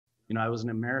I was an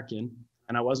American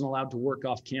and I wasn't allowed to work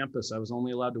off campus. I was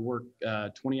only allowed to work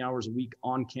 20 hours a week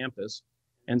on campus.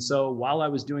 And so while I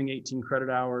was doing 18 credit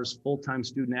hours, full-time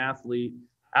student athlete,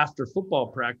 after football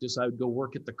practice, I would go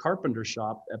work at the carpenter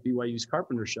shop at BYU's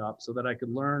carpenter shop so that I could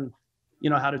learn,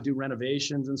 how to do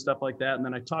renovations and stuff like that. And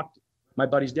then I talked my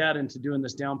buddy's dad into doing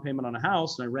this down payment on a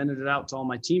house, and I rented it out to all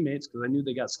my teammates because I knew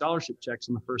they got scholarship checks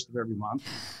on the first of every month.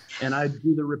 And I'd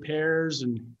do the repairs,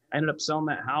 and I ended up selling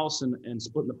that house and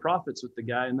splitting the profits with the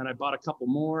guy. And then I bought a couple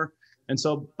more. And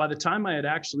so by the time I had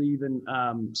actually even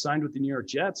signed with the New York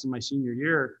Jets in my senior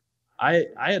year, I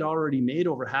had already made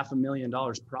over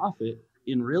 $500,000 profit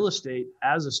in real estate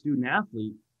as a student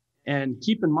athlete. And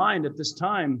keep in mind at this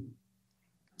time,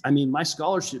 my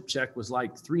scholarship check was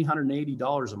like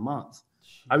 $380 a month.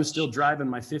 I was still driving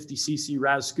my 50cc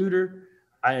Raz scooter.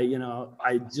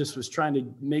 I just was trying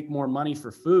to make more money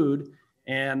for food.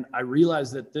 And I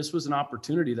realized that this was an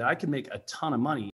opportunity that I could make a ton of money.